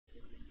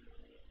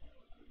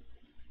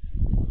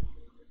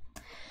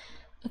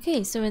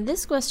Okay, so in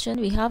this question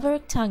we have a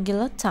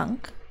rectangular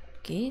tank.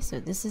 Okay, so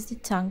this is the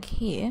tank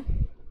here.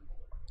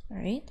 All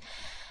right,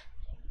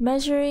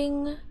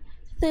 measuring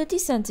 30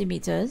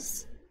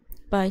 centimeters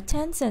by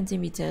 10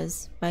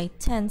 centimeters by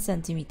 10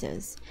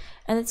 centimeters,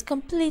 and it's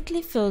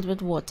completely filled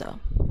with water.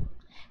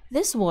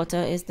 This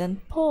water is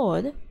then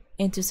poured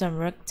into some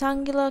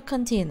rectangular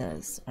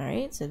containers. All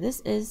right, so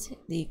this is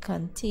the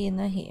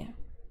container here.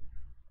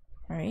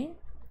 All right,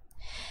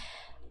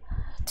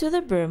 to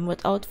the brim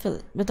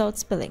without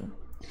spilling.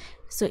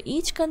 So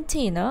each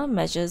container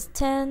measures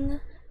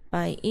 10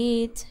 by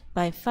 8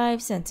 by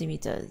 5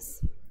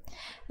 centimeters.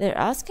 They're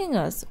asking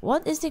us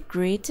what is the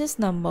greatest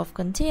number of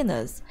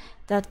containers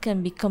that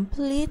can be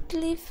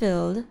completely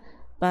filled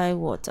by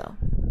water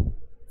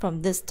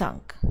from this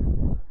tank.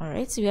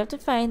 Alright, so we have to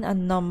find a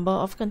number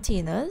of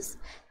containers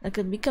that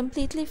could be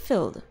completely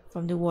filled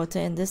from the water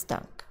in this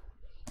tank.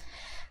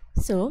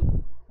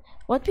 So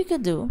what we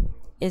could do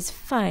is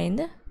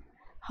find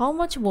how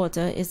much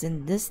water is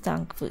in this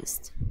tank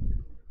first.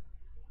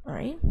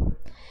 Alright,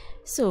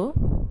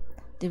 so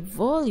the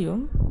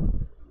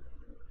volume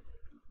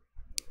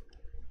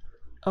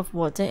of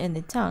water in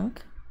the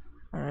tank,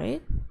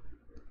 alright,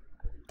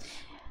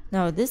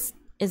 now this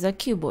is a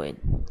cuboid,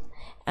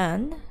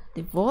 and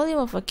the volume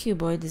of a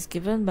cuboid is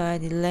given by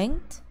the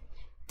length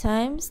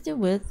times the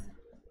width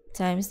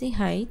times the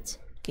height.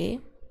 Okay,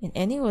 in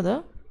any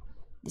order.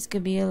 This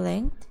could be your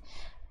length,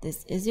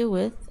 this is your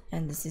width,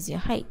 and this is your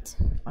height.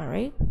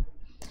 Alright,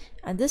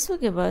 and this will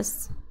give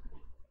us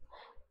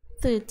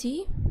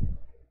 30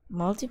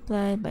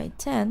 multiplied by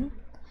 10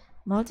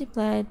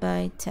 multiplied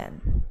by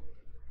 10.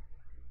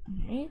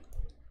 Alright,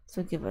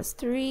 so give us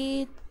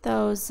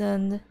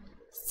 3000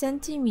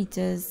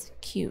 centimeters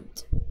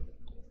cubed.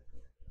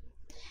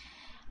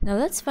 Now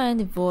let's find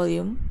the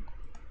volume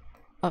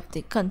of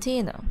the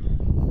container,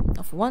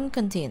 of one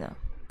container.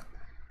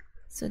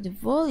 So the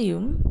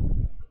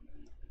volume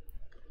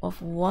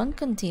of one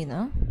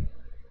container,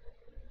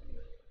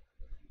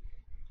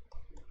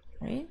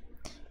 right,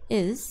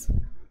 is,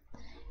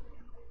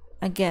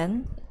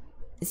 again,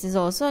 this is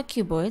also a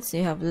cuboid, so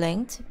you have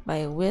length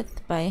by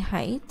width by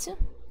height.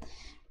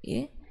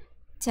 Okay,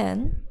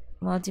 10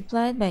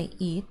 multiplied by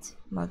 8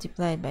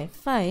 multiplied by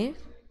 5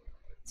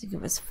 to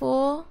give us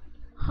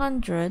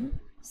 400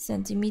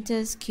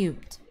 centimeters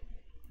cubed.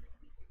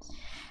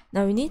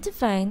 Now we need to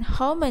find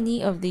how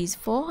many of these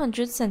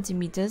 400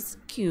 centimeters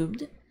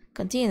cubed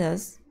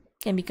containers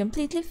can be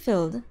completely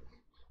filled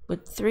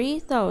with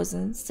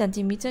 3000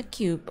 centimeter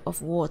cube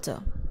of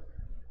water.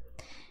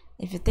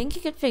 If you think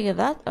you could figure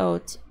that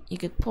out, you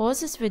could pause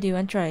this video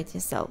and try it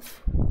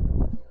yourself.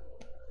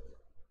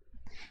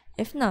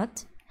 If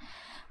not,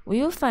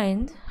 we will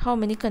find how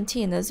many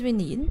containers we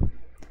need.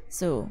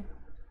 So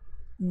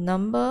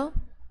number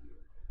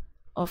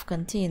of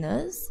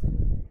containers,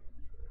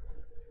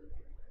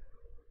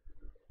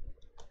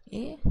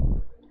 okay,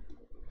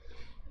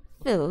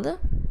 filled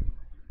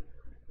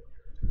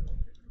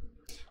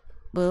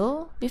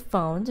will be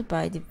found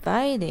by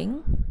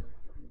dividing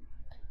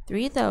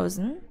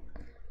 3000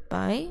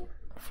 by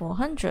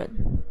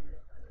 400.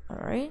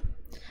 Alright,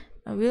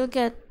 and we'll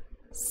get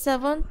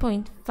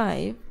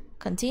 7.5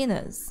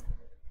 containers.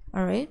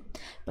 Alright,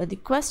 but the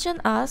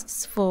question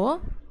asks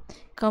for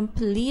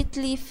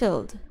completely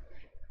filled.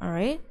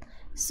 Alright,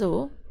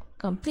 so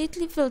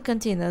completely filled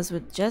containers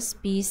would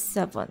just be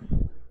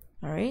 7.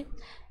 Alright,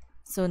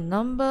 so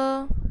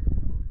number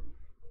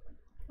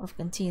of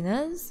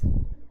containers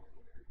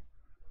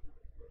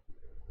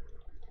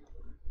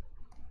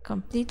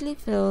completely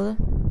filled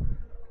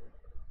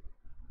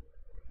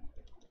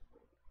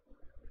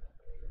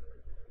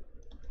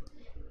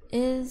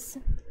is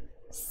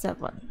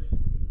 7.